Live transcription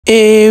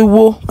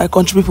Whoa, my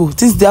country people,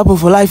 things they happen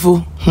for life.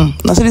 Oh,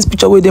 now see this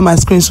picture where they my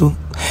screen. So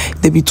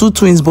they be two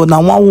twins, but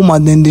now one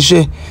woman. Then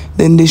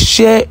they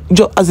share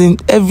just as in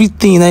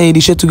everything. They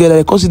share together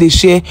because they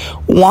share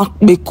one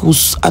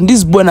bekus. And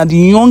this boy now the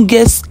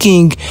youngest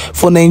king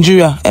for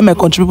Nigeria. And my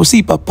country people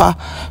see papa.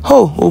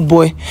 Oh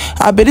boy,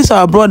 I bet this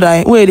our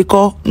brother. Where they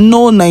call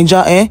no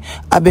Niger. I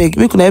beg,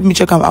 we could help me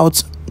check him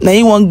out. Now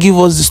he won't give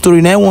us the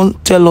story. Now he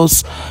won't tell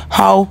us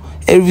how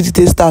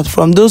everything start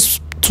from those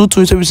two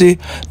twins. We say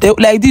they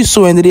like this,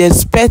 so when they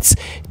expect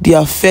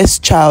their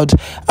first child,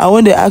 and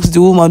when they ask the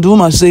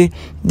woman say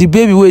the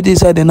baby where they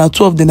said then are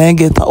 12, then I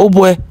get. Oh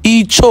boy,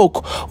 he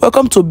choke.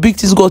 Welcome to Big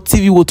Things God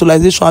TV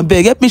Utilization. I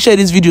beg, help me share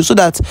this video so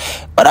that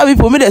other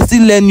people may they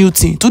still learn new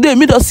thing. Today,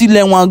 me just still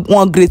learn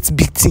one great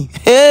big thing.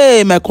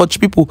 Hey, my country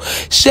people,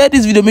 share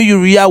this video. Make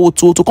you react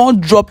to come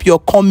drop your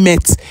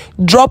comments.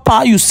 Drop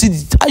how you see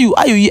it. How you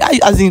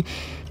as in.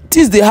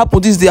 This they happen.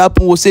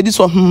 We'll say this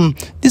one,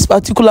 this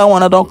particular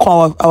one I don't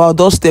call our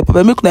doorstep.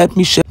 But make help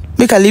me share.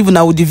 Make I leave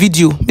now with the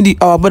video.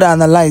 Our brother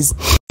analyze.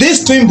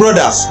 These twin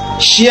brothers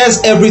shares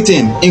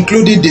everything,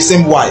 including the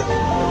same wife.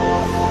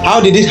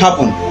 How did it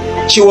happen?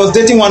 She was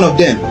dating one of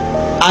them,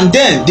 and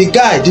then the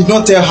guy did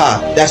not tell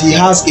her that he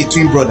has a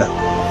twin brother.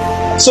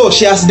 So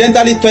she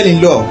accidentally fell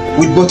in love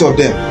with both of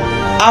them.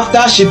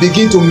 After she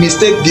began to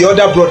mistake the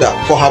other brother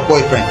for her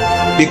boyfriend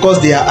because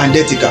they are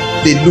identical,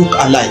 they look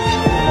alike.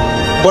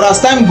 But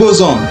as time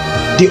goes on,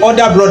 the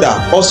other brother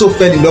also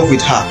fell in love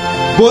with her.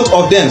 Both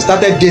of them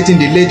started dating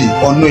the lady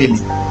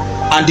unknowingly,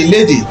 and the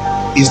lady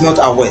is not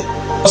aware.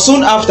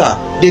 Soon after,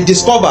 they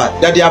discovered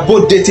that they are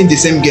both dating the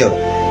same girl.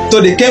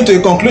 So they came to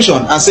a conclusion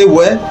and said,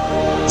 well,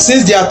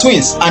 since they are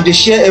twins and they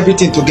share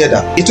everything together,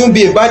 it won't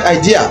be a bad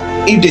idea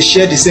if they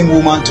share the same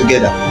woman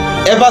together.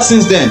 Ever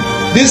since then,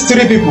 these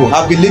three people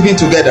have been living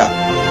together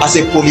as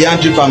a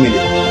polyandry family,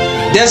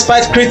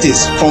 despite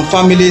critics from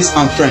families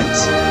and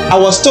friends. I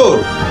was told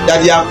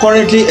that they are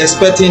currently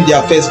expecting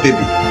their first baby.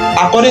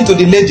 According to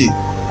the lady,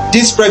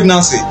 this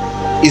pregnancy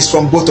is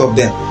from both of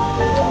them.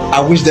 I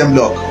wish them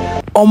luck.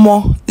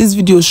 Omo, this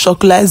video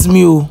shocklies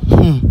me.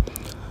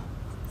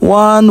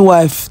 One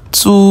wife,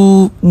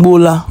 two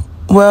bola.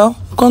 Well,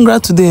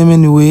 congrats to them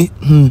anyway.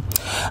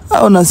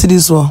 I wanna see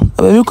this one.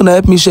 I mean, you can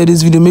help me share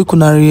this video. Make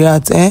una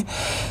react.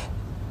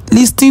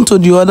 Listening to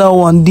the other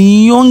one, the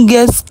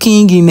youngest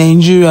king in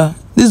Nigeria.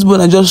 This boy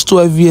is just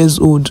 12 years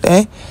old.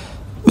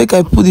 Make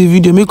I put the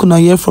video. Make una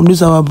hear from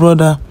this our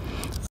brother.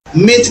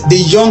 Meet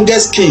the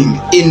youngest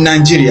king in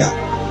Nigeria,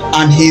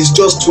 and he is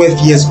just 12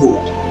 years old.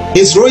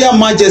 His Royal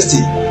Majesty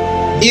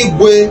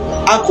Igwe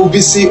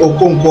Akubisi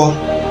Okonkwo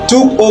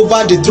took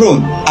over the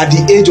throne at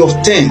the age of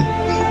 10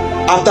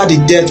 after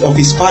the death of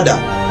his father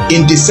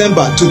in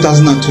December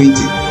 2020.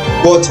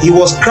 But he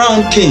was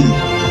crowned king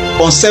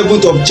on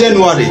 7th of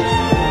January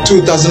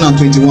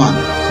 2021.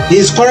 He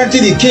is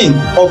currently the king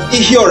of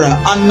Ihiora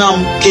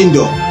Annam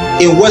Kingdom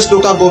in West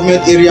Local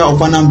Government Area of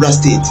Anambra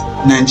State,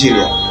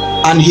 Nigeria,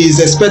 and he is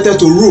expected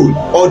to rule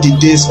all the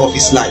days of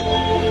his life.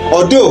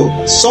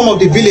 Although some of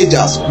the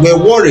villagers were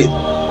worried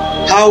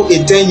how a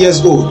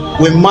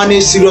 10-year-old will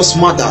manage serious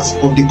matters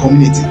of the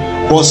community,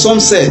 but some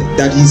said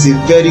that he is a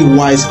very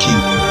wise king.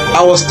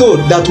 I was told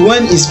that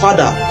when his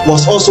father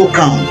was also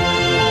crowned,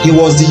 he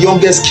was the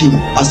youngest king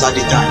as at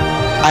the time.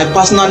 I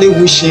personally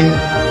wish him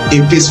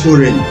a peaceful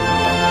reign.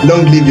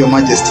 Long live your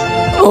majesty.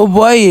 Oh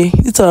boy,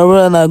 it's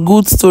a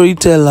good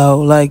storyteller.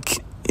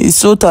 Like, he's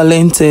so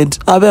talented.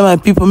 I bet my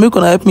people, make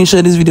una help me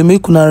share this video.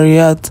 Make una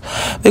react.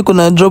 Make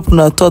una drop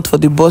una thought for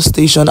the bus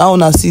station. I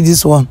wanna see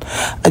this one.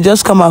 I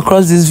just come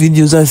across these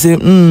videos. I say,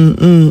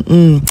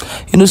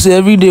 You know, so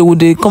every day would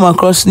they come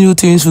across new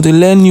things, would they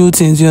learn new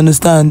things? You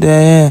understand?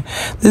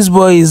 This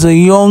boy is the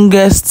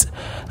youngest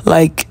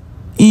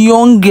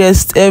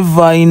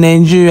ever in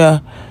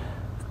Nigeria.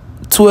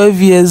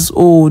 12 years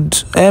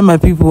old, my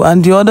people.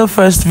 And the other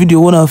first video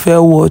when I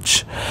fair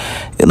watch,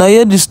 and I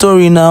hear the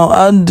story now,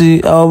 and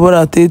our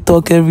brother they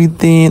talk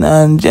everything,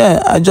 and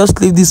yeah, I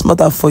just leave this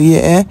matter for you.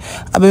 I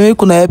been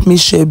make una help me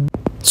share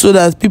so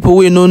that people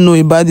will not know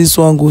about this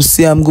one go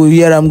see, I'm go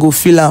hear, I'm go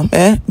feel am.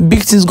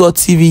 Big Things God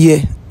TV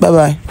here. Bye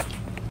bye.